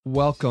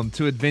Welcome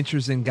to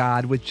Adventures in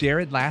God with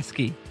Jared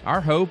Lasky.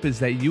 Our hope is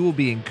that you will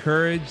be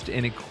encouraged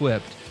and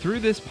equipped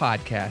through this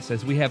podcast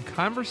as we have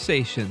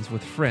conversations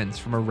with friends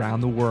from around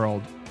the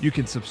world. You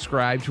can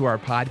subscribe to our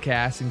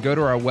podcast and go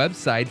to our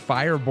website,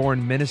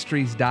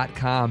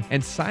 firebornministries.com,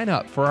 and sign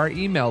up for our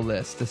email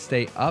list to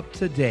stay up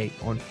to date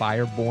on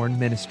Fireborn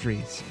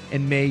Ministries.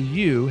 And may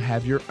you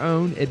have your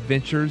own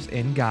adventures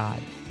in God.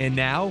 And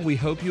now we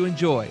hope you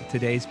enjoy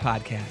today's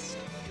podcast.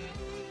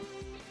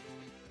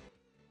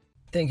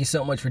 Thank you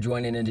so much for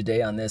joining in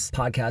today on this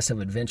podcast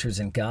of Adventures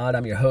in God.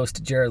 I'm your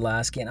host, Jared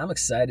Lasky, and I'm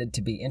excited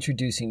to be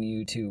introducing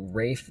you to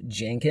Rafe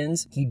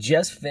Jenkins. He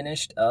just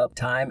finished up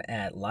time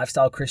at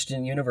Lifestyle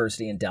Christian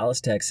University in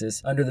Dallas,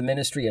 Texas, under the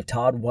ministry of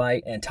Todd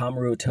White and Tom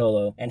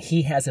Ruotolo, and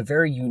he has a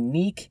very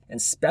unique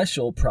and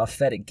special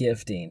prophetic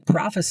gifting.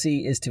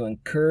 Prophecy is to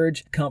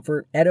encourage,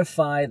 comfort,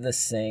 edify the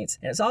saints,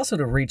 and it's also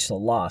to reach the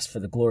lost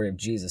for the glory of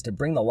Jesus, to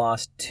bring the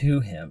lost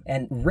to him.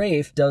 And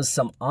Rafe does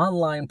some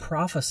online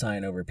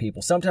prophesying over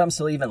people.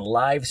 Sometimes he'll even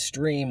live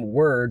stream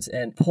words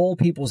and pull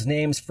people's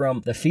names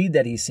from the feed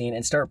that he's seen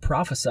and start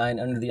prophesying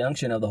under the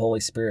unction of the Holy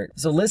Spirit.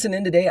 So listen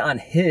in today on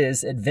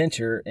his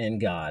adventure in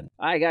God.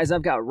 All right, guys,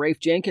 I've got Rafe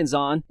Jenkins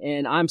on,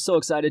 and I'm so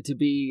excited to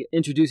be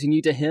introducing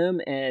you to him.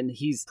 And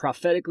he's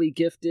prophetically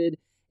gifted,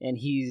 and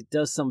he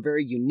does some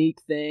very unique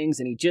things,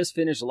 and he just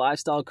finished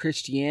Lifestyle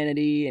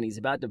Christianity, and he's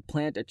about to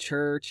plant a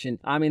church, and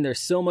I mean,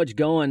 there's so much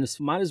going.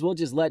 Might as well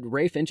just let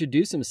Rafe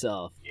introduce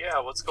himself.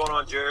 Yeah, what's going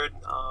on, Jared?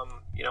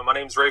 My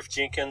name's Rafe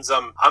Jenkins.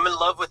 I'm in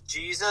love with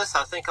Jesus.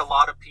 I think a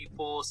lot of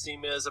people see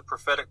me as a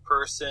prophetic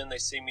person. They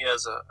see me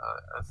as a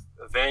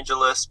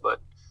evangelist, but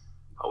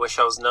I wish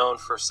I was known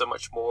for so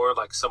much more,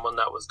 like someone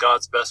that was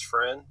God's best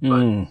friend.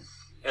 But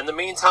in the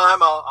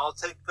meantime, I'll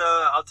take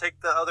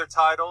the other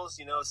titles,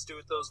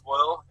 steward those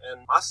well.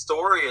 And my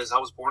story is I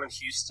was born in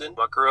Houston.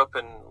 I grew up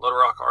in Little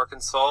Rock,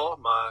 Arkansas.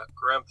 My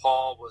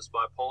grandpa was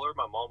bipolar.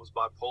 My mom was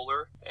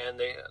bipolar.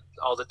 And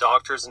all the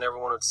doctors and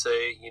everyone would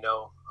say,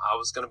 I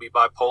was going to be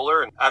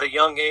bipolar. And at a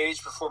young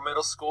age, before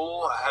middle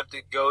school, I had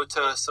to go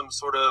to some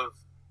sort of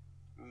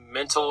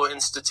mental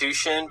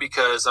institution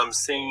because I'm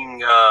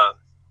seeing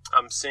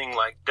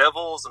like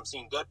devils. I'm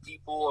seeing dead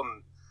people.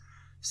 I'm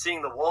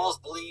seeing the walls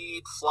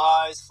bleed,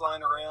 flies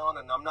flying around,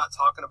 and I'm not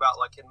talking about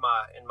like in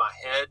my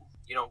head.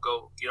 You don't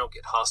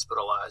get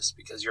hospitalized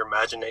because your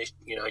imagination,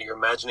 you're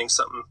imagining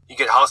something. You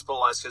get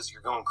hospitalized because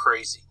you're going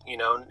crazy,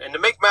 And to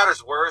make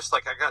matters worse,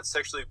 like I got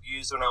sexually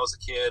abused when I was a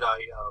kid.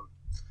 I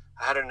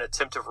had an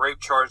attempt of rape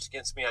charged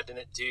against me I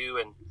didn't do,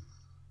 and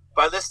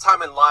by this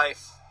time in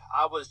life,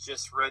 I was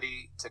just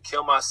ready to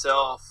kill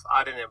myself.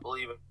 I didn't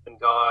believe in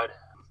God,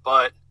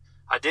 but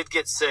I did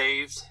get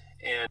saved.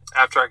 And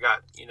after I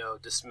got,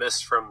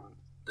 dismissed from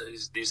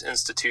these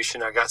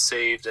institutions, I got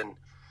saved, and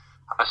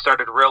I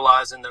started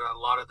realizing that a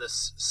lot of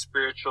this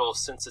spiritual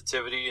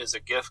sensitivity is a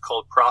gift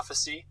called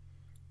prophecy.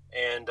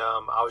 And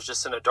I was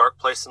just in a dark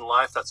place in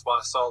life. That's why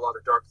I saw a lot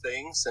of dark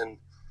things. And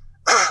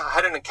I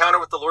had an encounter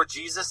with the Lord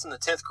Jesus in the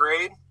 10th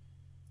grade,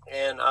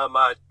 and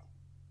my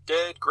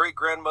dead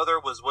great-grandmother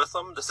was with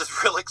him. This is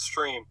real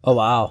extreme. Oh,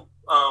 wow.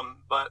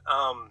 But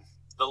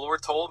the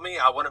Lord told me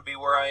I wouldn't be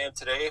where I am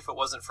today if it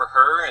wasn't for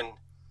her. And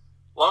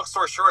long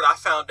story short, I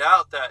found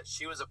out that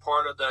she was a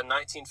part of the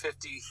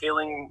 1950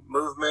 healing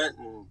movement,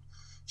 and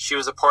she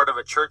was a part of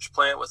a church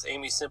plant with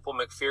Aimee Semple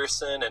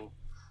McPherson. And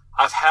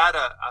I've had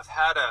a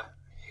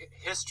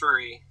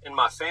history in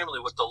my family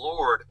with the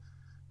Lord,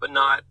 but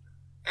not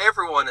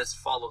everyone has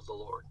followed the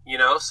Lord,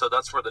 So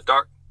that's where the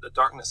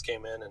darkness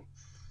came in. And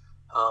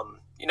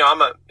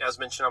as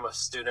mentioned, I'm a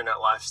student at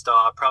Lifestyle.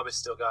 I probably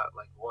still got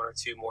like 1 or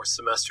 2 more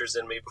semesters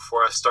in me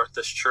before I start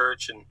this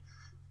church in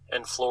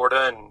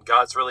Florida, and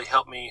God's really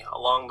helped me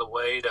along the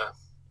way to,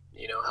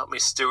 help me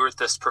steward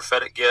this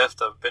prophetic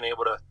gift. I've been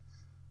able to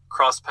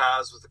cross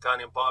paths with a guy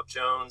named Bob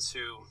Jones,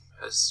 who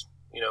was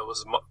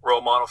a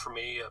role model for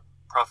me, a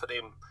prophet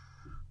named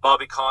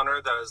Bobby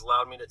Conner that has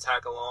allowed me to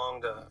tag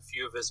along to a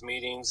few of his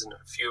meetings and a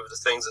few of the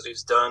things that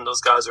he's done.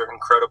 Those guys are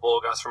incredible,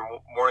 guys from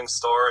Morning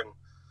Star. And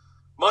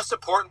most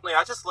importantly,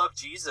 I just love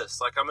Jesus.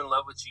 Like, I'm in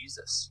love with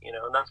Jesus,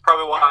 and that's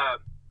probably why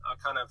I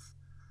kind of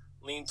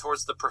lean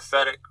towards the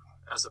prophetic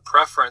as a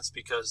preference,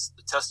 because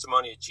the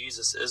testimony of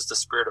Jesus is the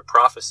spirit of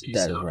prophecy.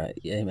 That is right.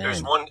 Amen. If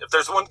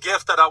there's one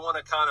gift that I want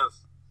to kind of,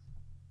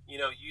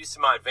 use to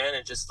my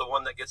advantage, it's the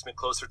one that gets me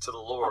closer to the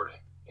Lord,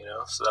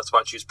 so that's why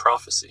I choose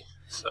prophecy.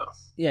 So.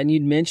 Yeah, and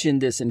you'd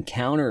mentioned this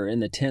encounter in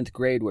the 10th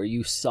grade where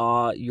you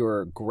saw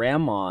your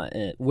grandma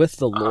with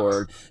the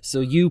Lord. So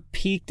you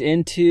peeked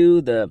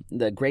into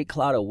the great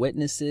cloud of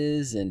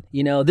witnesses. And,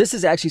 this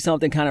is actually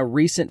something kind of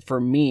recent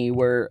for me,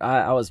 where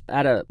I was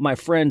at my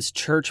friend's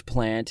church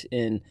plant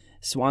in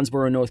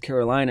Swansboro, North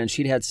Carolina, and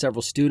she'd had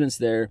several students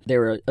there. They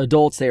were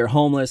adults, they were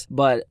homeless,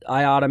 but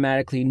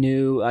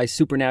I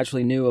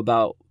supernaturally knew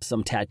about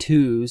some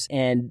tattoos.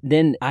 And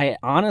then I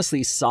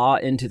honestly saw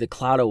into the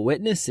cloud of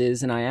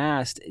witnesses, and I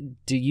asked,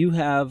 do you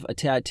have a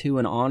tattoo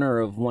in honor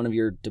of one of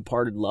your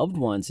departed loved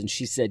ones? And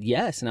she said,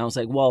 yes. And I was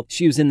like, well,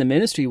 she was in the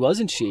ministry,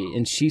 wasn't she?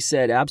 And she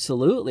said,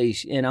 absolutely.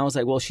 And I was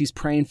like, well, she's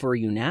praying for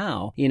you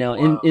now,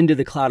 Wow. into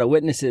the cloud of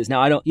witnesses.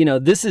 Now, I don't,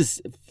 this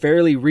is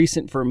fairly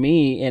recent for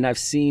me, and I've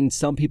seen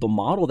some people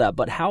model that,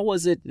 but how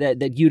was it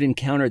that you'd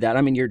encountered that?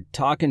 I mean, you're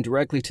talking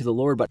directly to the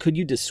Lord, but could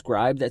you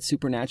describe that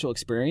supernatural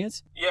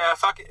experience? Yeah,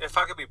 if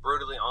I could be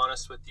brutally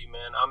honest with you,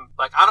 man,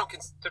 I don't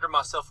consider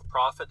myself a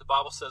prophet. The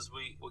Bible says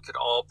we could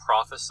all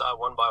prophesy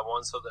one by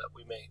one so that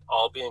we may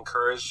all be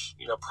encouraged.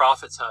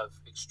 Prophets have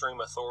extreme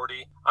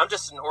authority. I'm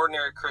just an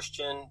ordinary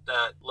Christian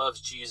that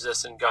loves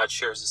Jesus, and God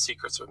shares the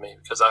secrets with me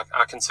because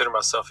I consider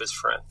myself his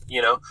friend.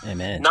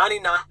 Amen.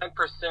 99%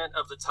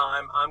 of the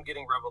time I'm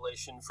getting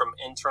revelation from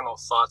internal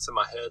thoughts in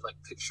my head, like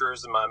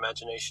pictures in my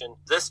imagination.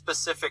 This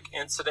specific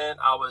incident,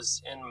 I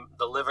was in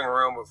the living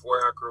room of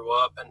where I grew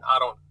up, and I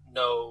don't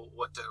know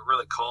what to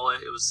really call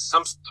it. It was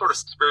some sort of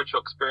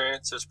spiritual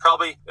experience. It was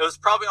probably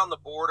on the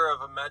border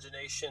of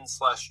imagination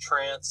 /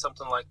 trance,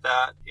 something like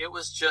that. I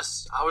was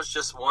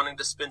just wanting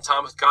to spend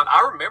time with God.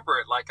 I remember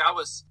it like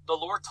the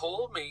Lord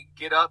told me,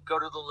 get up, go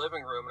to the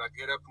living room, and I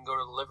get up and go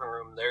to the living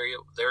room. And there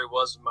he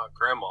was with my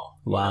grandma.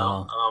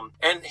 Wow.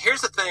 And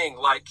here's the thing,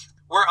 like,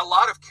 where a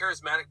lot of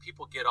charismatic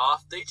people get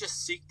off, they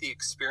just seek the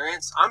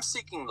experience. I'm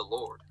seeking the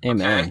Lord.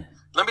 Amen. Okay?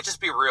 Let me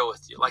just be real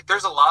with you. Like,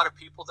 there's a lot of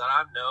people that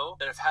I know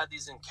that have had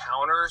these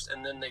encounters,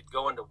 and then they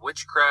go into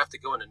witchcraft, they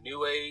go into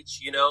New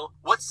Age,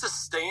 What's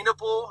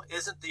sustainable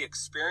isn't the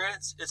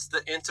experience, it's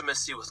the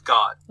intimacy with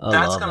God.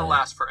 That's going to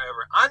last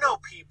forever. I know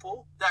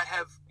people that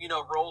have,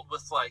 rolled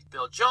with, like,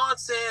 Bill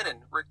Johnson and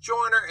Rick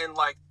Joyner, and,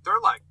 like, they're,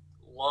 like,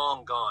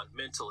 long gone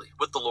mentally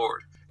with the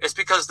Lord. It's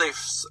because they've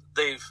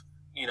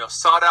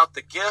sought out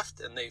the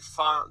gift, and they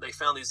found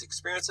these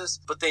experiences,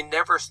 but they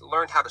never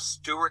learned how to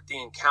steward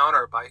the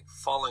encounter by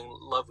falling in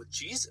love with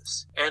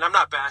Jesus. And I'm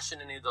not bashing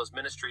any of those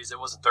ministries. It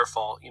wasn't their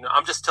fault.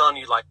 I'm just telling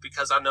you, like,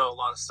 because I know a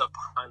lot of stuff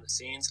behind the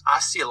scenes, I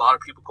see a lot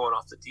of people going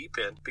off the deep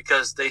end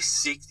because they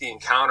seek the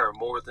encounter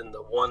more than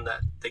the one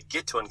that they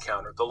get to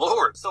encounter, the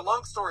Lord. So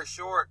long story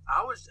short,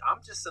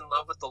 I'm just in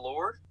love with the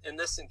Lord. In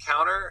this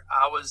encounter,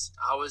 I was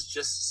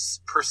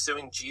just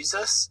pursuing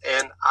Jesus,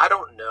 and I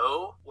don't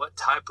know what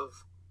type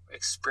of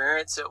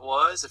experience it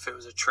was, if it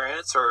was a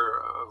trance or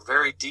a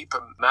very deep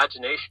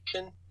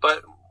imagination,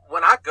 but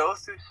when I go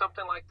through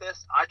something like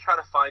this, I try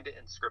to find it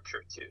in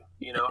Scripture too.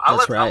 I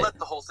let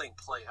the whole thing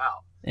play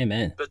out.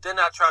 Amen. But then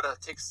I try to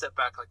take a step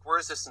back, like, where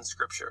is this in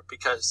Scripture?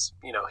 Because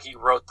he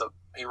wrote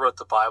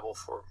the Bible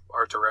for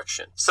our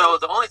direction. So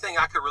the only thing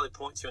I could really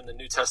point to in the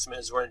New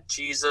Testament is when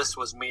Jesus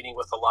was meeting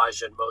with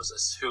Elijah and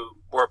Moses, who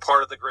were a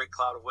part of the great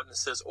cloud of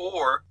witnesses,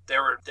 or they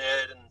were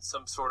dead in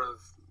some sort of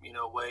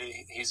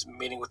way. He's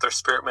meeting with their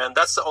spirit man.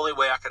 That's the only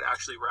way I could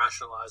actually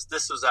rationalize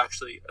this was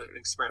actually an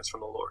experience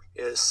from the Lord.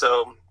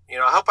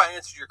 I hope I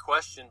answered your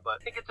question, but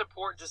I think it's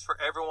important just for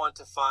everyone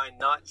to find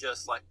not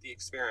just like the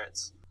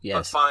experience,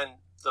 but find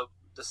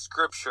the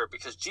Scripture,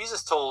 because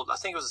Jesus told, I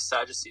think it was the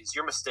Sadducees,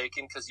 you're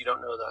mistaken because you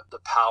don't know the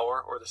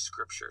power or the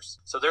Scriptures.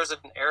 So there's an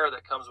error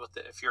that comes with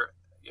it if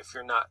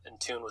you're not in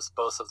tune with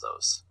both of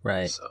those.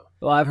 Right. So.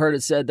 Well, I've heard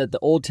it said that the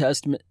Old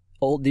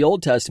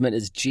Testament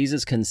is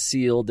Jesus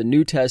concealed. The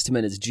New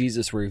Testament is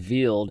Jesus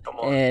revealed.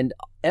 And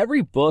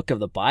every book of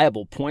the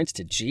Bible points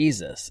to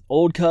Jesus.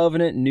 Old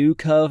Covenant, New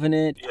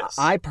Covenant. Yes.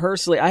 I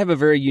have a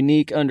very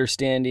unique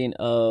understanding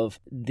of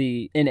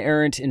the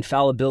inerrant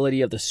infallibility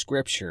of the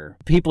Scripture.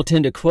 People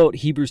tend to quote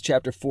Hebrews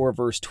chapter 4,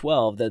 verse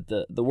 12, that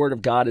the Word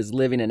of God is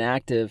living and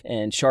active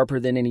and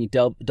sharper than any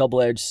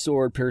double-edged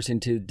sword,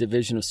 piercing to the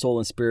division of soul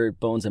and spirit,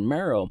 bones and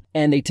marrow.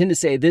 And they tend to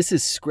say, this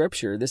is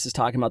Scripture. This is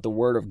talking about the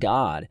Word of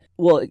God.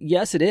 Well,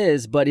 yes, it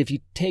is. But if you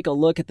take a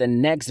look at the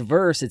next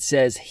verse, it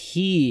says,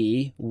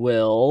 He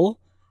will...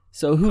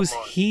 So who's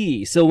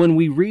he? So when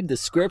we read the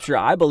Scripture,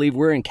 I believe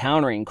we're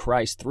encountering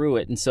Christ through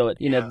it. And so,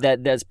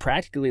 that's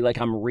practically like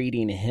I'm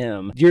reading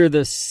him. You're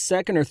the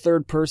second or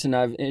third person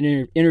I've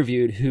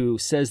interviewed who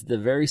says the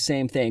very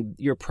same thing.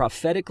 You're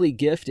prophetically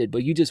gifted,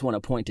 but you just want to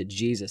point to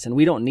Jesus. And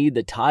we don't need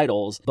the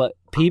titles, but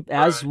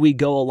as we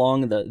go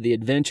along the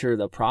adventure,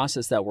 the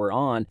process that we're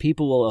on,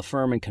 people will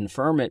affirm and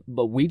confirm it,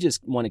 but we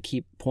just want to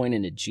keep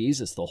pointing to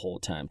Jesus the whole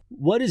time.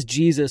 What is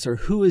Jesus, or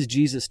who is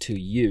Jesus to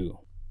you?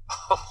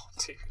 Oh,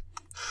 dude.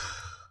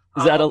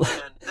 That's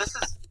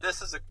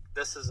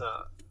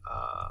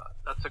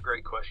a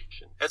great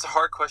question. It's a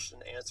hard question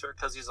to answer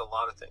because he's a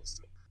lot of things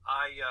to me.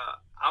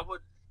 I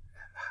would,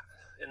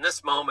 in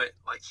this moment,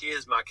 like, he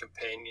is my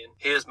companion.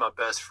 He is my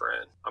best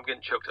friend. I'm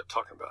getting choked up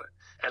talking about it.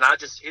 And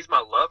he's my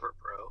lover,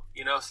 bro.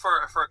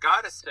 For a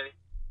guy to say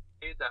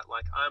that,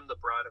 like, I'm the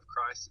bride of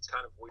Christ, it's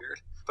kind of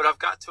weird. But I've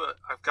got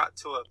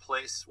to a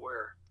place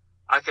where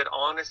I could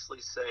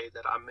honestly say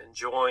that I'm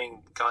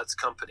enjoying God's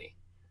company.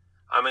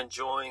 I'm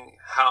enjoying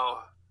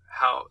how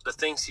the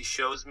things he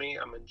shows me.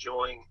 I'm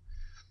enjoying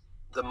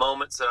the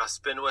moments that I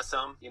spend with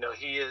him. You know,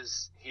 he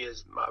is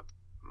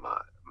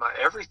my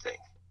everything.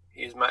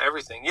 He's my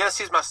everything. Yes,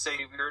 he's my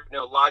Savior. You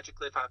know,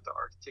 logically, if I have to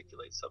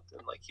articulate something,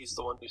 like he's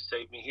the one who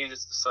saved me. He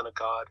is the Son of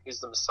God. He's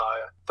the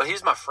Messiah. But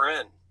he's my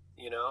friend,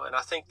 you know, and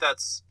I think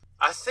that's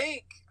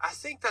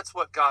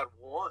what God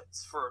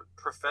wants for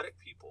prophetic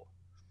people,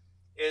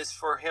 is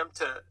for him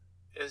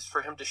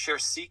to share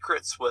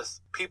secrets with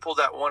people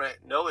that want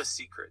to know his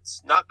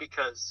secrets, not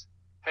because,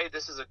 hey,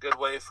 this is a good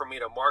way for me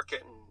to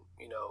market and,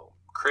 you know,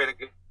 create a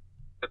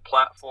good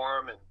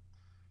platform and,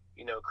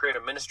 you know, create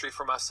a ministry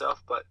for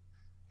myself, but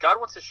God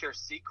wants to share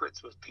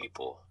secrets with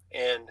people,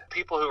 and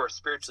people who are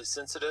spiritually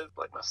sensitive,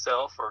 like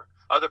myself, or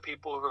other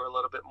people who are a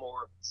little bit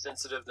more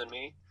sensitive than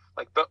me.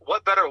 Like, but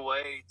what better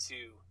way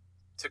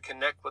to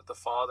connect with the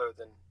Father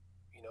than,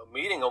 you know,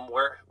 meeting him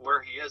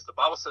where he is? The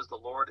Bible says the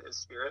Lord is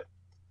spirit,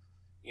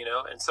 you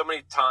know, and so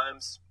many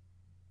times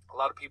a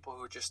lot of people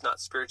who are just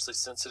not spiritually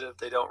sensitive,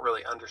 they don't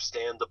really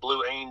understand the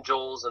blue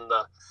angels and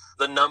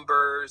the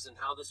numbers and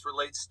how this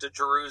relates to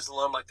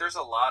Jerusalem. Like, there's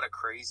a lot of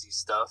crazy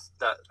stuff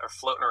that are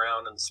floating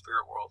around in the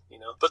spirit world, you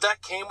know. But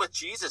that came with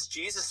Jesus.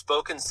 Jesus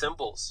spoke in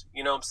symbols,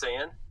 you know what I'm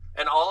saying?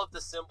 And all of the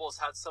symbols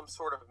had some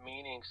sort of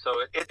meaning. So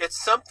it's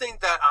something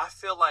that I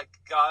feel like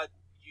God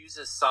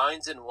uses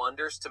signs and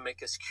wonders to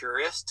make us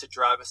curious, to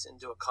drive us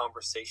into a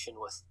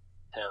conversation with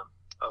him.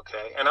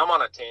 Okay, and I'm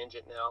on a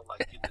tangent now.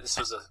 Like, this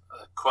was a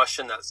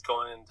question that's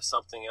going into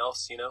something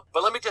else, you know.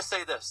 But let me just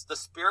say this. The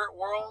spirit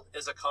world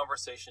is a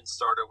conversation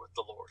starter with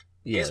the Lord.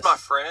 Yes. He's my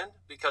friend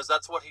because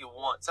that's what he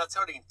wants. That's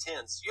how he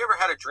intends. You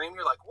ever had a dream?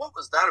 You're like, what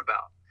was that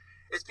about?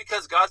 It's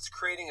because God's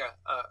creating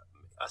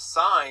a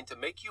sign to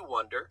make you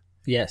wonder.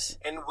 Yes.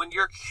 And when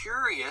you're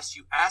curious,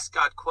 you ask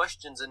God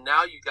questions, and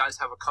now you guys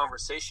have a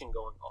conversation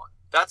going on.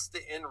 That's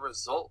the end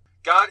result.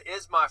 God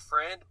is my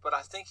friend, but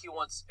I think he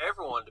wants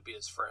everyone to be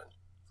his friend.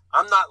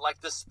 I'm not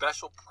like this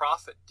special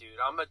prophet, dude.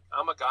 I'm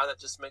a guy that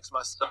just makes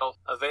myself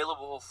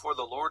available for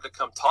the Lord to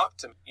come talk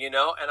to me, you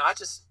know. And I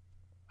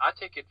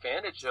take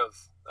advantage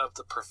of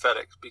the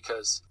prophetic,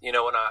 because, you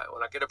know, when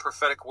I get a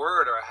prophetic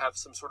word, or I have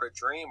some sort of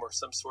dream or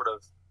some sort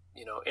of,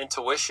 you know,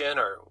 intuition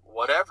or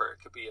whatever,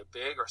 it could be a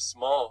big or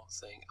small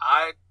thing,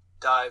 I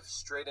dive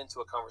straight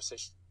into a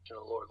conversation with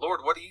the Lord. Lord,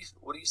 what do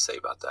you say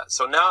about that?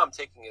 So now I'm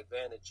taking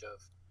advantage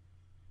of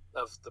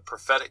the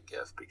prophetic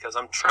gift, because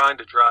I'm trying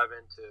to drive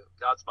into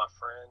God's my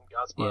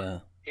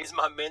friend. He's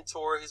my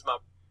mentor. He's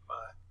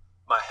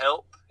my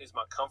help. He's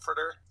my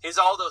comforter. He's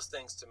all those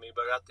things to me.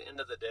 But at the end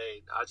of the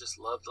day, I just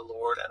love the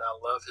Lord, and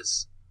I love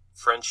his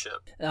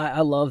friendship.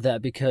 I love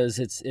that, because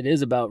it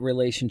is about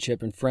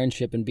relationship and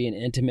friendship and being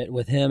intimate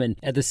with him, and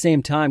at the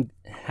same time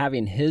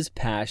having his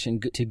passion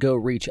to go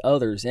reach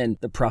others. And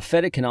the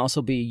prophetic can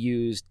also be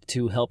used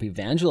to help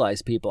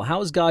evangelize people. How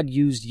has God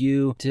used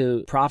you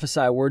to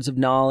prophesy words of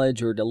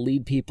knowledge or to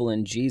lead people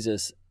in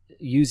Jesus,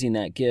 using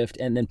that gift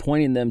and then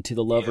pointing them to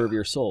the lover of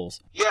your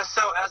souls? Yeah,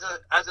 so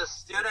as a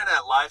student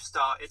at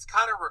Lifestyle, it's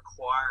kind of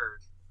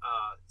required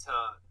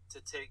to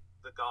take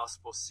the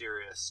gospel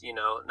serious, you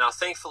know. Now,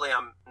 thankfully,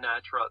 I'm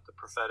natural at the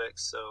prophetic,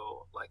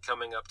 so like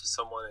coming up to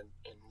someone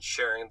and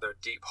sharing their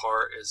deep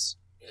heart is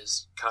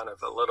kind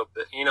of a little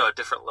bit, you know, a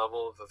different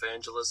level of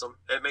evangelism.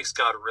 It makes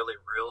God really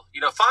real.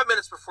 You know, 5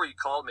 minutes before you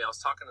called me, I was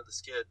talking to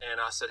this kid,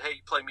 and I said, "Hey,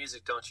 you play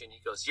music, don't you?" And he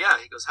goes, "Yeah."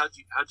 He goes, How'd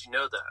you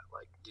know that?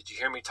 Like, did you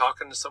hear me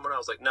talking to someone?" I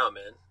was like, "No,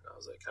 man." I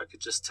was like, I could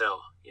just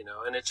tell, you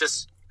know. And it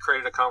just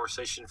created a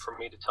conversation for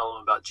me to tell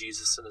him about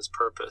Jesus and his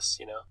purpose,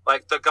 you know.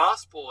 Like, the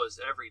gospel is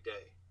every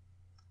day,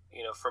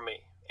 you know, for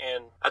me.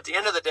 And at the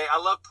end of the day, I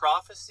love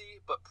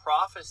prophecy, but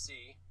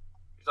prophecy,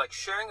 like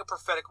sharing a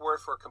prophetic word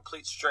for a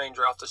complete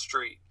stranger off the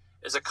street,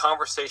 is a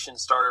conversation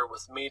starter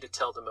with me to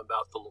tell them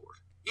about the Lord.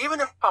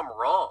 Even if I'm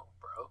wrong,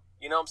 bro,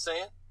 you know what I'm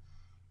saying?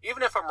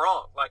 Even if I'm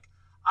wrong, like,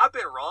 I've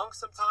been wrong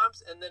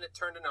sometimes, and then it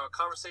turned into a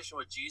conversation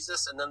with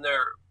Jesus, and then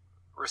they're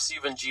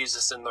receiving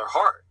Jesus in their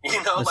heart,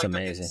 you know. That's like, amazing.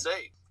 they're getting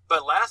saved.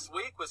 But last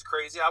week was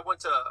crazy. I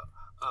went to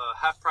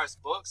Half Price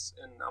Books,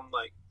 and I'm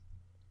like,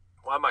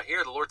 why am I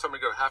here? The Lord told me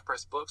to go to Half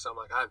Price Books. I'm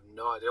like, I have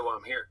no idea why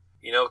I'm here.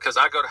 You know, because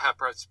I go to Half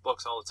Price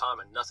Books all the time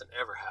and nothing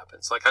ever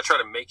happens. Like, I try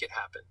to make it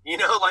happen, you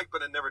know, like,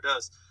 but it never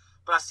does.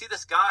 But I see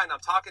this guy, and I'm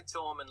talking to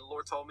him, and the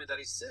Lord told me that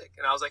he's sick.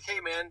 And I was like,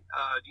 hey, man,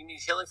 do you need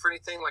healing for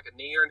anything, like a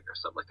knee or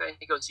something like that? And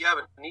he goes, yeah, I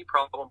have a knee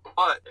problem,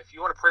 but if you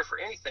want to pray for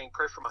anything,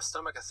 pray for my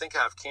stomach. I think I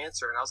have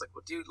cancer. And I was like,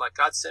 well, dude, like,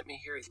 God sent me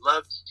here. He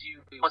loves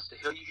you. He wants to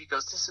heal you. He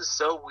goes, this is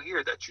so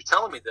weird that you're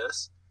telling me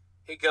this.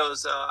 He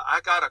goes, I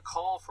got a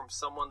call from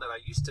someone that I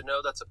used to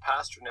know that's a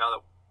pastor now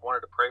that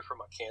wanted to pray for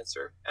my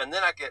cancer. And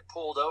then I get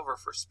pulled over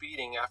for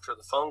speeding after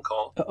the phone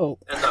call. Uh-oh.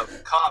 And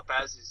the cop,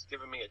 as he's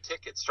giving me a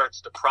ticket,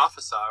 starts to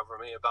prophesy over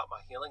me about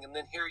my healing. And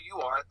then here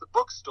you are at the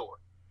bookstore.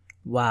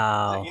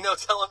 Wow. You know,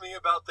 telling me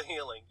about the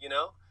healing, you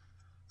know?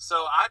 So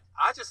I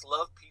just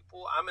love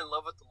people. I'm in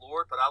love with the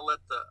Lord, but I let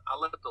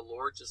the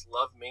Lord just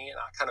love me, and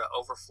I kind of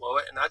overflow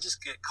it. And I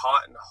just get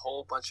caught in a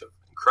whole bunch of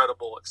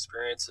incredible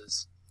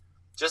experiences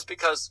just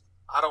because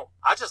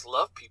I just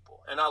love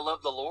people, and I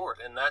love the Lord,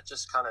 and that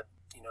just kind of,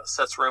 you know,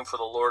 sets room for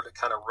the Lord to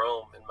kind of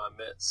roam in my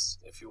midst,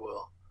 if you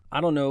will.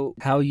 I don't know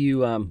how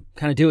you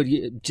kind of do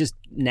it just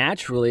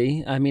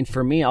naturally. I mean,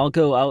 for me, I'll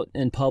go out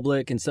in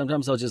public and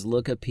sometimes I'll just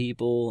look at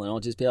people and I'll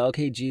just be like,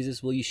 okay,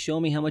 Jesus, will you show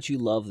me how much you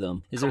love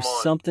them? Is there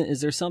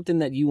something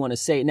that you want to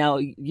say? Now,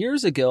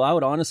 years ago, I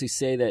would honestly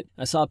say that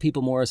I saw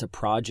people more as a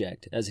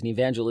project, as an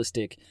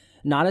evangelistic,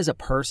 not as a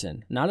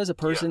person,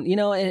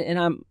 yeah.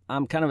 And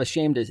I'm kind of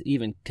ashamed to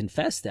even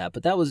confess that,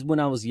 but that was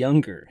when I was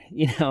younger,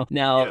 now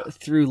yeah.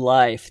 Through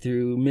life,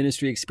 through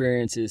ministry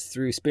experiences,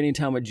 through spending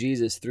time with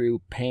Jesus,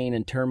 through pain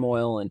and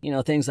turmoil and,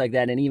 things like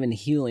that, and even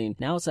healing.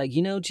 Now it's like,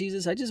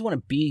 Jesus, I just want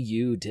to be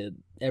you to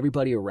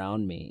everybody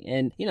around me.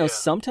 And, yeah.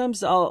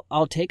 Sometimes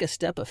I'll take a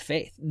step of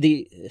faith.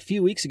 A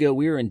few weeks ago,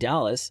 we were in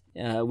Dallas.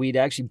 We'd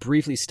actually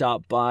briefly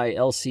stopped by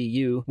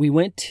LCU. We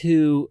went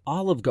to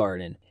Olive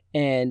Garden.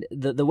 And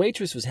the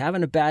waitress was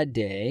having a bad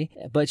day,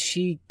 but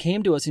she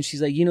came to us and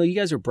she's like, you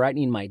guys are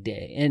brightening my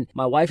day. And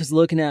my wife is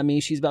looking at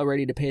me. She's about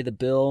ready to pay the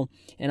bill.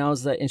 And I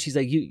was like, and she's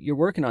like, you're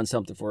working on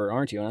something for her,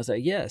 aren't you? And I was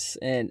like, yes.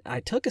 And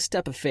I took a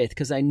step of faith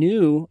because I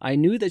knew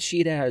that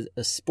she'd had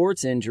a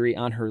sports injury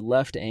on her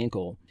left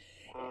ankle.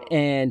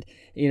 And,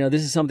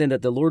 this is something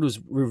that the Lord was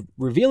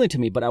revealing to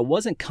me, but I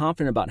wasn't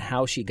confident about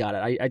how she got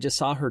it. I just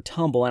saw her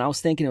tumble, and I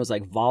was thinking it was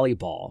like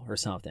volleyball or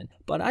something.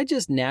 But I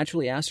just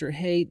naturally asked her,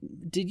 hey,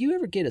 did you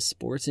ever get a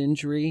sports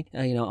injury,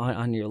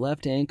 on your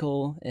left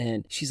ankle?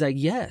 And she's like,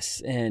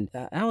 yes. And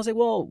I was like,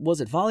 well,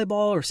 was it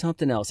volleyball or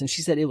something else? And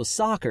she said it was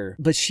soccer.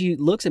 But she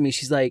looks at me,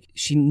 she's like,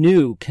 she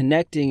knew,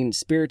 connecting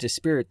spirit to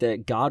spirit,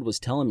 that God was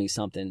telling me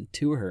something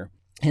to her.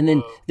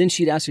 And then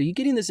she'd ask her, are you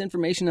getting this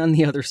information on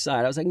the other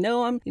side? I was like,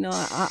 no,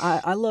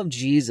 I love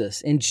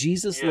Jesus, and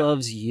Jesus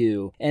loves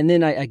you. And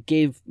then I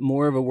gave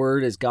more of a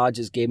word as God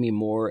just gave me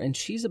more. And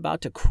she's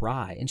about to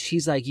cry. And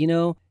she's like,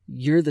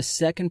 you're the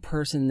second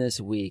person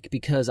this week,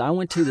 because I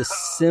went to the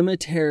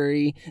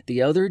cemetery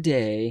the other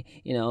day,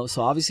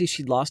 so obviously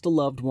she'd lost a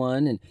loved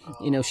one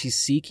and, she's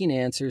seeking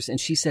answers. And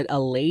she said, a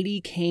lady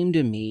came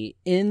to me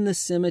in the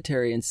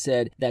cemetery and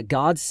said that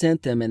God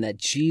sent them and that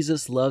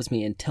Jesus loves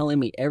me and telling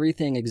me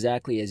everything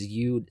exactly as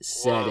you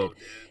said it.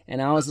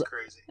 And I was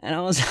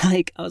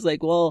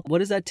like, well, what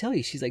does that tell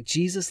you? She's like,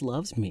 Jesus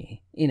loves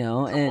me,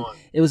 and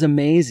it was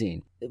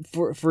amazing.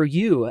 For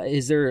you,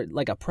 is there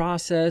like a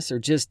process,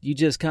 or you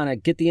just kind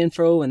of get the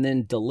info and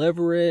then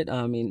deliver it?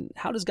 I mean,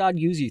 how does God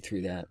use you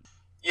through that?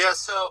 Yeah.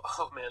 So,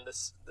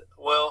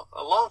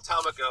 a long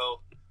time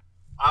ago,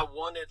 I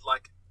wanted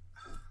like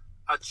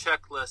a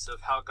checklist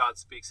of how God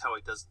speaks, how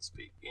he doesn't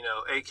speak,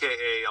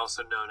 AKA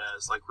also known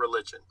as like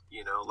religion,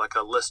 like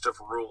a list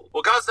of rules.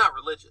 Well, God's not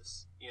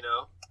religious,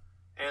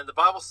 And the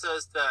Bible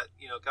says that,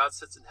 God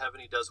sits in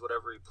heaven, he does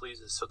whatever he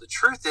pleases. So the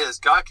truth is,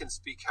 God can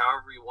speak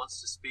however he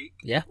wants to speak,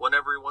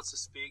 whenever he wants to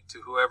speak,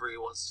 to whoever he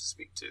wants to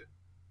speak to.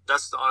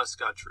 That's the honest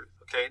God truth.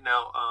 Okay.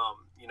 Now,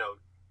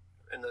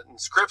 in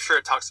scripture,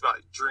 it talks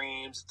about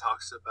dreams, it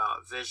talks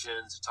about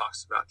visions, it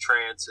talks about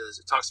trances,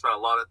 it talks about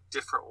a lot of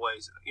different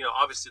ways,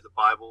 obviously the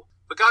Bible,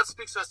 but God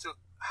speaks to us to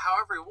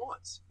however he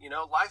wants,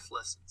 life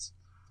lessons.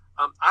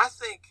 I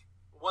think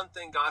one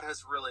thing God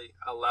has really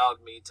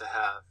allowed me to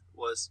have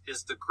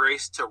is the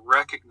grace to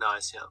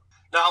recognize him.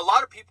 Now, a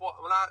lot of people,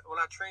 when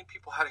I train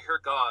people how to hear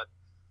God,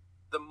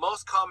 the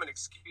most common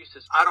excuse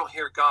is, I don't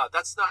hear God.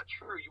 That's not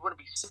true. You wouldn't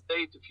be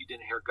saved if you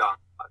didn't hear God.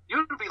 You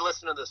wouldn't be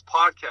listening to this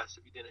podcast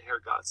if you didn't hear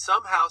God.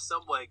 Somehow,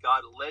 some way,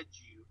 God led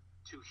you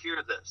to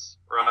hear this,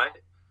 right?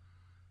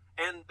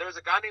 And there's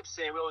a guy named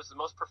Samuel, who's the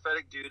most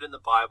prophetic dude in the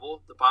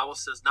Bible. The Bible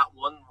says not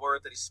one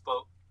word that he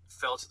spoke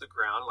fell to the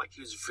ground. Like, he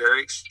was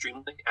very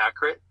extremely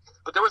accurate.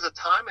 But there was a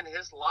time in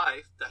his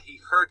life that he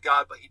heard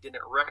God, but he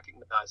didn't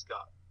recognize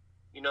God.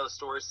 The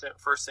story,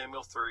 1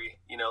 Samuel 3,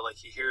 like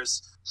he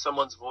hears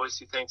someone's voice,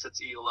 he thinks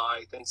it's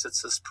Eli, he thinks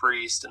it's this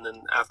priest, and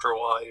then after a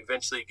while, he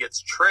eventually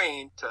gets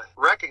trained to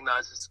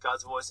recognize it's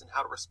God's voice and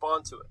how to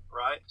respond to it,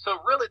 right? So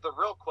really, the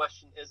real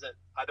question isn't,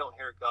 I don't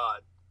hear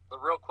God. The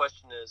real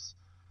question is,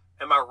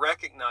 am I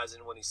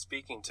recognizing when he's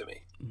speaking to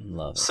me?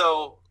 Love it.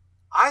 So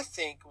I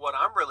think what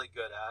I'm really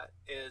good at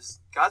is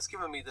God's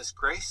given me this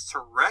grace to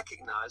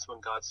recognize when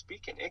God's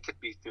speaking. It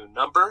could be through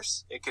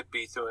numbers. It could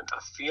be through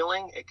a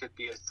feeling. It could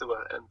be through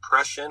an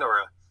impression or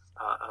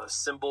a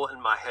symbol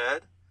in my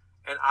head.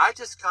 And I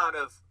just kind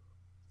of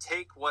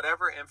take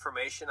whatever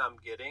information I'm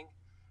getting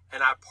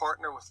and I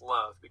partner with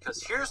love,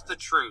 because here's the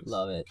truth.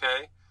 Love it.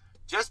 Okay.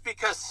 Just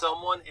because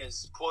someone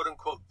is quote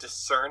unquote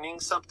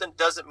discerning something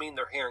doesn't mean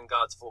they're hearing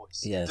God's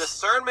voice. Yes.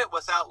 Discernment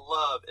without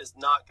love is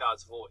not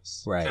God's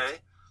voice. Right. Okay.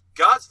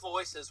 God's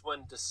voice is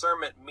when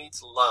discernment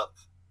meets love.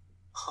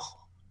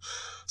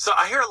 So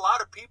I hear a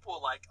lot of people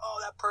like, oh,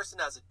 that person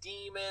has a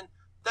demon.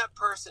 That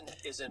person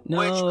is in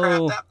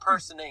witchcraft. That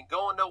person ain't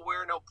going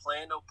nowhere, no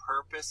plan, no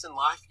purpose in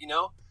life.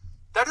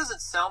 That doesn't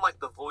sound like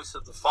the voice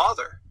of the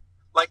Father.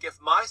 Like, if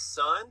my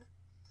son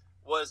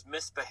was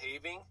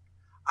misbehaving,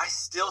 I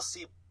still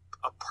see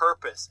a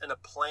purpose and a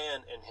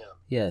plan in him.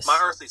 Yes. My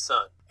earthly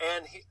son.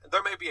 And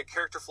there may be a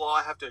character flaw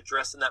I have to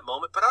address in that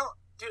moment, but I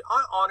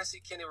honestly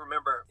can't even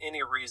remember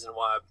any reason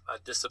why I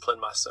disciplined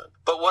my son.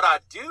 But what I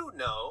do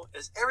know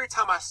is every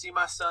time I see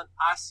my son,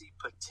 I see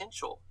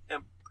potential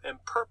and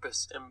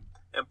purpose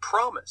and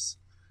promise.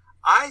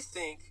 I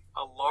think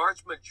a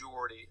large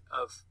majority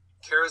of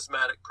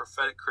charismatic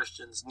prophetic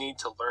Christians need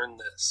to learn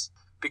this.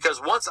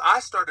 Because once I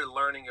started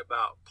learning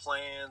about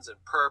plans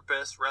and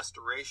purpose,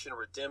 restoration,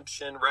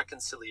 redemption,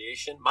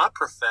 reconciliation, my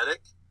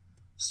prophetic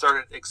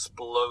started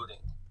exploding.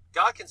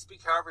 God can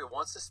speak however he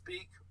wants to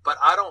speak, but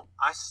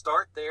I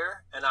start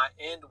there and I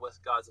end with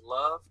God's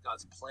love,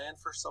 God's plan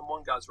for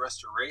someone, God's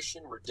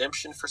restoration,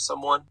 redemption for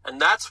someone.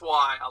 And that's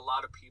why a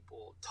lot of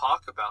people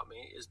talk about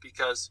me, is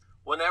because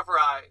whenever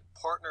I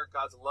partner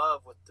God's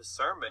love with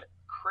discernment,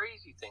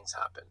 crazy things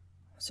happen.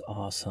 That's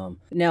awesome.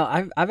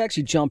 Now, I've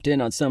actually jumped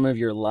in on some of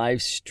your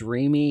live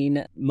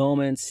streaming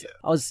moments. Yeah.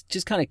 I was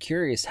just kind of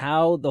curious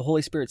how the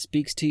Holy Spirit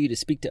speaks to you to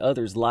speak to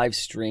others live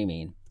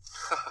streaming.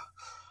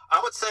 I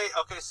would say,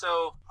 okay,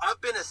 so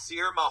I've been a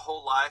seer my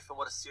whole life, and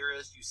what a seer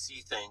is, you see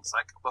things.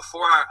 Like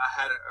before I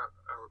had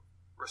a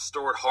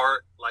restored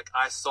heart, like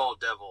I saw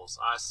devils,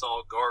 I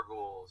saw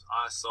gargoyles,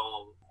 I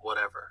saw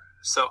whatever.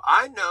 So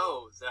I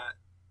know that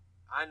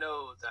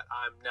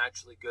I'm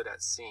naturally good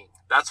at seeing.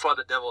 That's why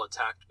the devil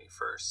attacked me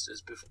first,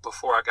 is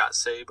before I got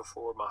saved,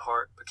 before my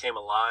heart became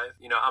alive.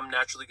 I'm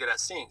naturally good at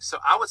seeing. So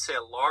I would say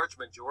a large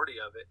majority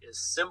of it is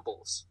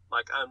symbols.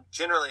 Like I'm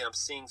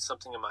seeing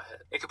something in my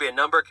head. It could be a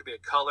number, it could be a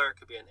color, it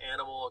could be an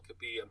animal, it could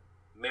be a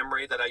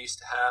memory that I used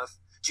to have.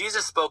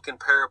 Jesus spoke in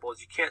parables.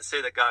 You can't say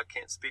that God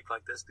can't speak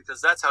like this, because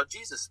that's how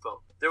Jesus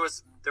spoke. There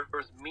was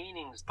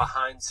meanings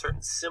behind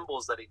certain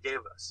symbols that he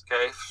gave us.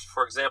 Okay,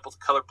 for example, the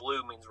color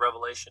blue means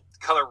revelation. The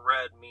color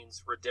red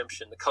means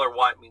redemption. The color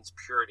white means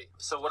purity.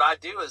 So what I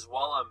do is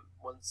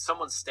when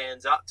someone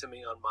stands out to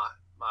me on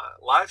my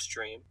live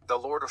stream, the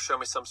Lord will show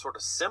me some sort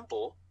of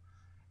symbol,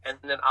 and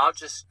then I'll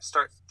just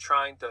start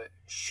trying to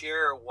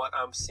share what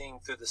I'm seeing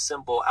through the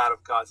symbol out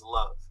of God's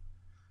love.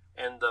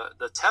 And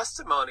the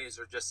testimonies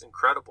are just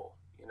incredible.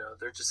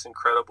 They're just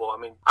incredible.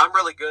 I mean, I'm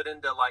really good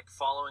into like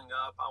following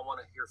up. I want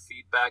to hear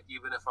feedback,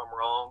 even if I'm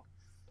wrong.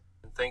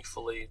 And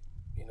thankfully,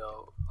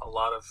 a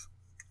lot of,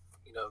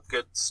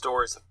 good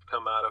stories have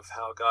come out of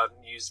how God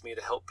used me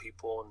to help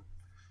people. And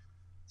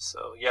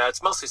so, yeah,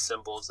 it's mostly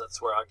symbols.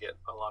 That's where I get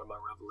a lot of my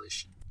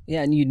revelation.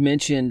 Yeah, and you'd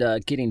mentioned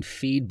getting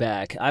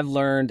feedback. I've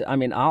learned,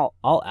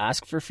 I'll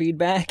ask for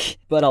feedback,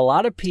 but a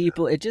lot of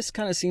people, it just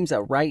kind of seems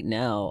that right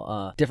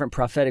now, different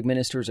prophetic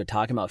ministers are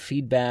talking about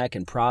feedback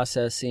and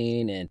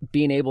processing and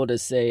being able to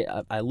say,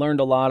 I learned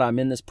a lot, I'm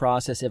in this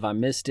process, if I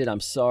missed it, I'm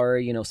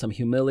sorry, some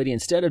humility,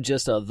 instead of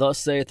just a thus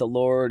saith the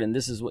Lord, and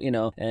this is,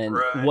 and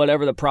right.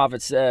 Whatever the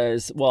prophet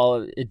says,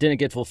 well, it didn't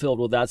get fulfilled,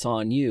 well, that's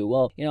on you.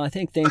 Well, I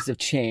think things have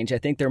changed. I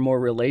think they're more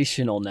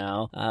relational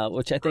now,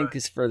 which I think right.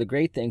 is for the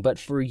great thing. But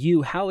for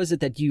you, how is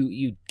it that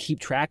you keep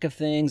track of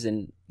things,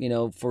 and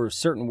for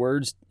certain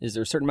words, is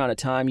there a certain amount of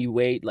time you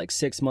wait, like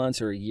 6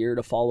 months or a year,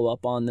 to follow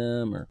up on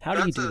them, or how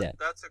do you do that?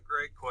 That's a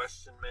great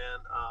question,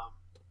 man.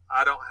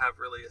 I don't have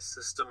really a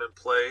system in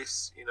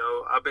place.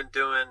 I've been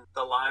doing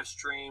the live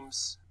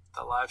streams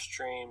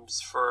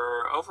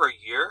for over a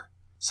year.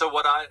 So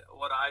what I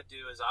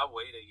do is I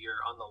wait a year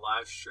on the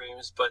live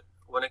streams, but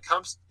when it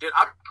comes, dude,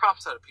 I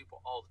prophesy to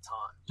people all the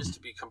time, just to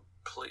be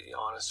completely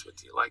honest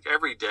with you. Like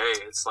every day,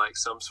 it's like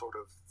some sort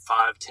of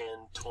 5, 10,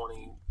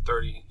 20,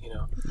 30,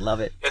 Love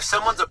it. If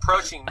someone's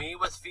approaching me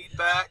with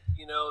feedback,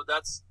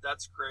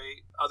 that's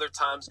great. Other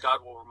times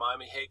God will remind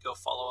me, hey, go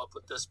follow up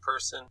with this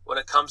person. When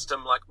it comes to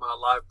like my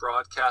live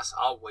broadcast,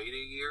 I'll wait a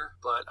year.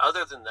 But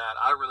other than that,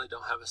 I really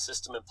don't have a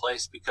system in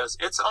place, because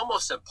it's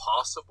almost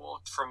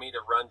impossible for me to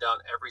run down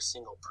every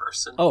single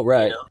person. Oh,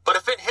 right. But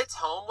if it hits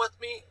home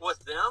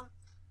with them,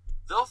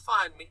 they'll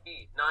find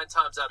me 9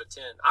 times out of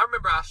 10. I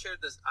remember I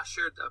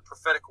shared a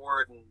prophetic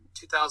word in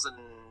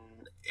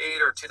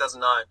 2008 or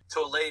 2009 to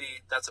a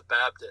lady that's a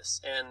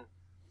Baptist. And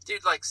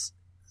dude, like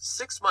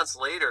 6 months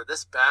later,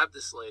 this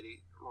Baptist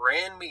lady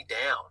ran me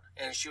down,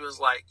 and she was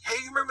like, hey,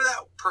 you remember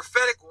that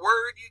prophetic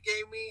word you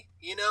gave me?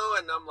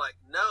 And I'm like,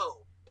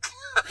 no.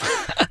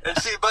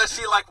 but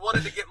she like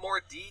wanted to get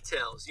more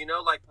details,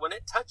 like when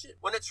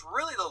it's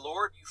really the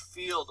Lord, you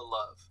feel the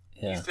love.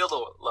 Yeah. You feel the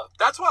love.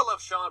 That's why I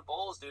love Sean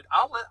Bowles, dude.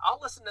 I'll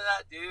listen to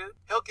that dude.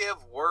 He'll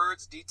give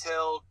words,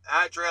 detailed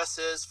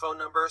addresses, phone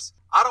numbers.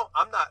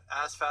 I'm not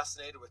as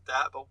fascinated with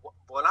that, but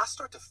when I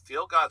start to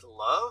feel God's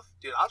love,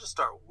 dude, I'll just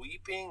start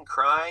weeping,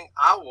 crying.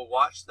 I will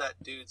watch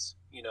that dude's,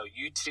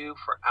 YouTube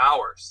for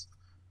hours,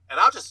 and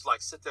I'll just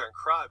like sit there and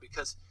cry,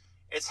 because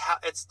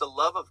it's the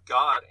love of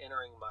God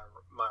entering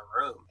my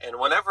room. And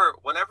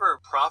whenever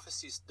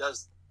prophecy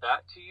does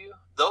that to you,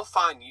 they'll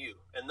find you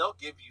and they'll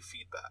give you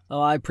feedback.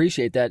 Oh, I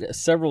appreciate that.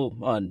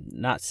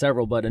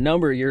 But a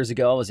number of years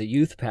ago, I was a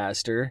youth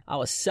pastor. I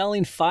was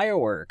selling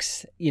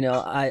fireworks.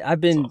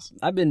 I've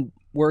been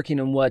working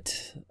in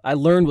what I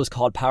learned was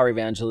called power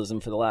evangelism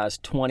for the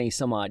last 20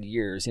 some odd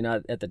years.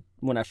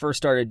 When I first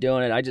started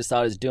doing it, I just thought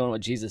I was doing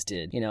what Jesus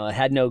did. I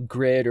had no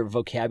grid or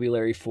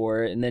vocabulary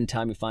for it. And then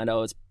time you find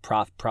out it's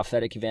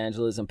prophetic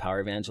evangelism, power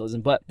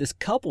evangelism. But this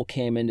couple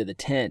came into the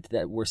tent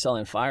that were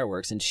selling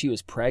fireworks, and she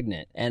was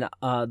pregnant. And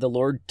the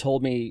Lord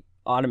told me,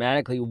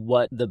 automatically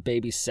what the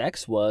baby's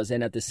sex was,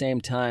 and at the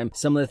same time,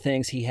 some of the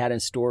things he had in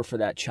store for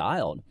that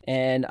child.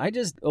 And I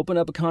just opened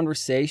up a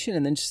conversation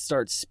and then just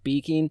start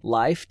speaking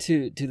life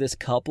to this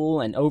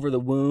couple and over the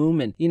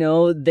womb. And,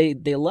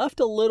 they left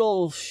a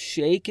little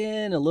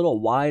shaken, a little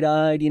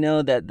wide-eyed,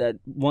 that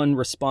one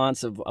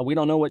response of, we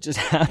don't know what just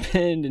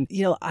happened. And,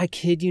 I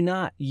kid you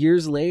not,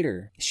 years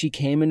later, she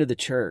came into the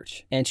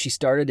church and she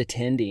started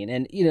attending.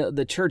 And,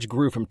 the church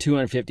grew from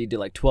 250 to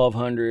like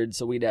 1,200.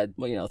 So we'd had,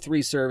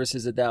 3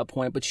 services at that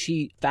point. But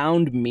she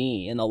found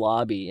me in the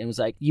lobby and was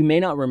like, you may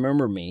not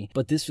remember me,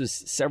 but this was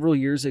several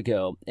years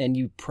ago. And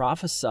you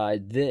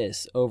prophesied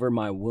this over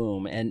my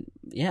womb. And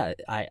yeah,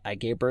 I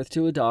gave birth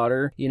to a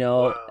daughter,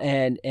 Wow.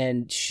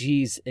 and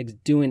she's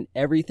doing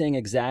everything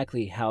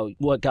exactly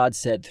what God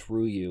said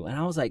through you. And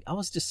I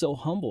was just so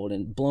humbled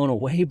and blown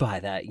away by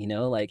that,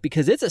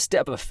 because it's a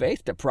step of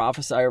faith to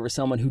prophesy over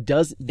someone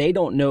they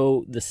don't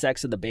know the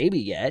sex of the baby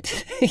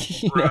yet,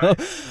 Right.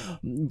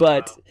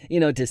 but,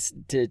 Wow.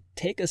 to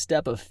take a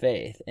step of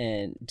faith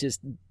and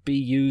just be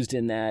used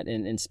in that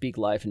and speak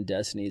life and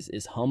destiny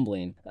is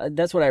humbling.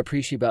 That's what I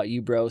appreciate about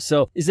you, bro.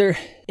 So is there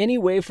any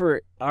way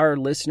for our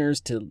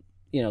listeners to,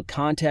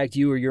 contact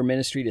you or your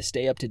ministry to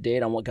stay up to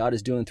date on what God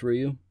is doing through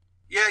you?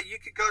 Yeah, you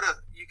can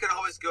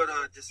always go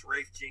to just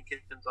Rafe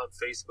Jenkins on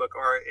Facebook,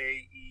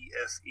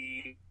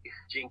 RAEFE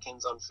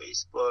Jenkins on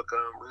Facebook,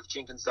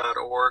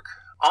 RafeJenkins.org.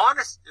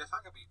 If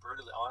I can be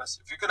brutally honest,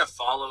 if you're going to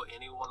follow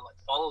anyone,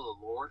 follow the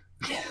Lord.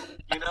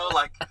 If you're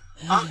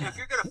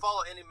going to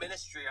follow any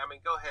ministry,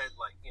 go ahead,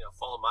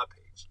 follow my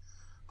page.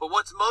 But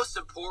what's most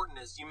important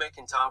is you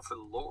making time for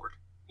the Lord.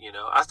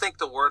 I think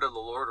the word of the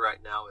Lord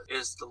right now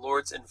is the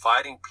Lord's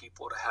inviting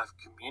people to have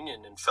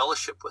communion and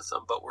fellowship with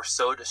them, but we're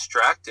so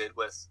distracted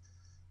with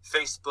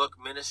Facebook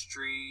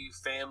ministry,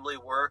 family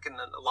work, and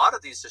a lot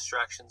of these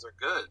distractions are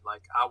good.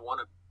 I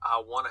want to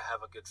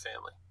have a good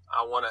family.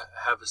 I want to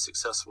have a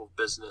successful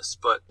business,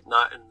 but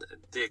not in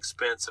the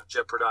expense of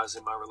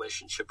jeopardizing my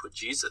relationship with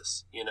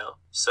Jesus.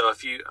 So I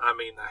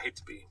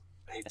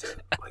hate to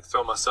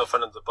throw myself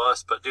under the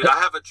bus, but dude,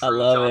 I have a true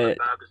John the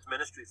Baptist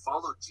ministry.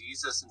 Follow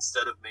Jesus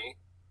instead of me.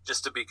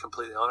 Just to be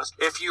completely honest,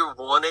 if you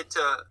wanted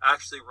to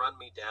actually run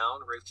me down,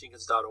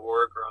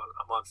 RafeJenkins.org, or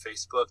I'm on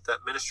Facebook,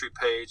 that ministry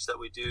page that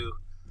we do,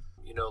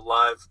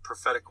 live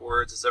prophetic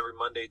words is every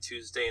Monday,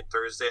 Tuesday, and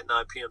Thursday at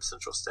 9 p.m.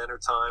 Central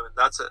Standard Time. And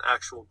that's an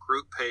actual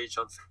group page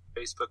on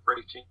Facebook,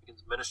 Rafe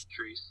Jenkins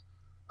Ministries.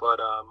 But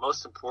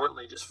most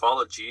importantly, just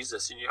follow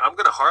Jesus. And I'm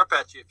going to harp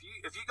at you.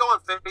 If you go on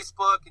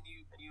Facebook and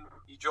you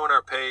join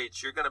our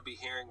page, you're going to be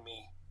hearing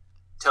me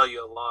tell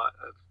you a lot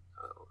of,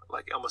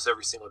 almost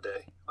every single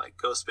day.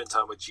 Go spend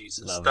time with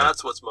Jesus. Love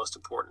That's what's most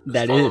important.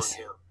 That is.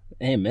 Him.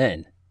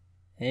 Amen.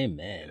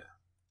 Yeah.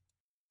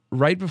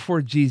 Right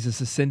before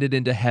Jesus ascended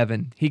into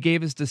heaven, he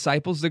gave his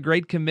disciples the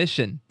Great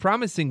Commission,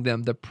 promising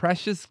them the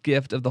precious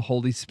gift of the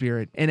Holy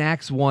Spirit. In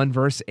Acts 1,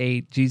 verse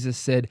 8, Jesus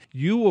said,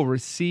 "You will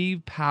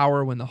receive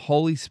power when the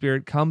Holy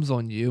Spirit comes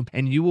on you,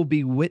 and you will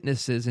be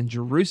witnesses in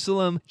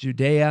Jerusalem,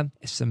 Judea,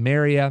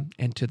 Samaria,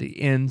 and to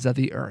the ends of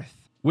the earth."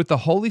 With the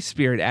Holy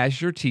Spirit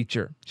as your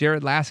teacher,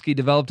 Jared Lasky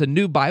developed a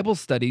new Bible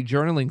study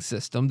journaling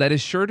system that is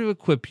sure to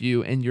equip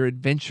you in your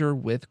adventure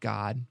with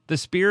God. The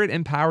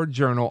Spirit-Empowered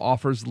Journal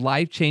offers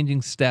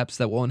life-changing steps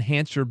that will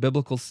enhance your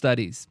biblical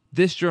studies.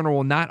 This journal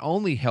will not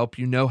only help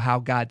you know how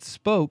God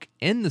spoke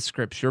in the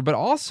Scripture, but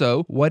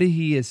also what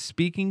He is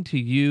speaking to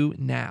you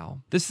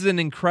now. This is an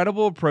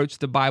incredible approach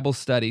to Bible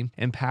study,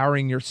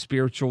 empowering your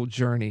spiritual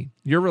journey.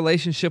 Your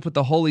relationship with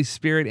the Holy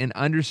Spirit and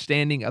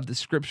understanding of the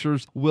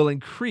Scriptures will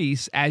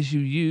increase as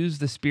you use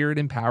the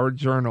Spirit-Empowered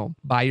Journal.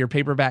 Buy your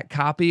paperback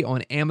copy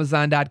on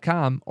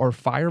Amazon.com or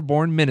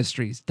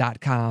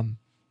FirebornMinistries.com.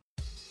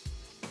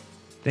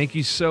 Thank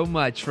you so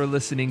much for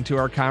listening to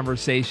our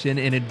conversation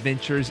in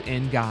Adventures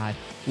in God.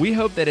 We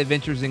hope that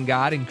Adventures in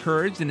God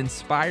encouraged and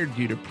inspired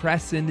you to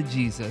press into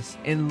Jesus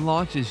and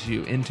launches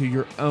you into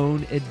your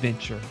own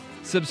adventure.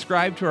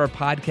 Subscribe to our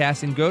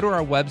podcast and go to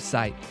our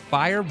website,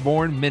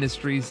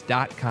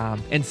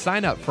 FirebornMinistries.com, and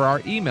sign up for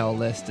our email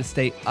list to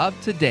stay up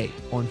to date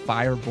on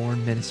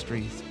Fireborn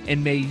Ministries.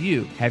 And may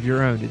you have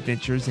your own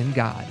adventures in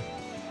God.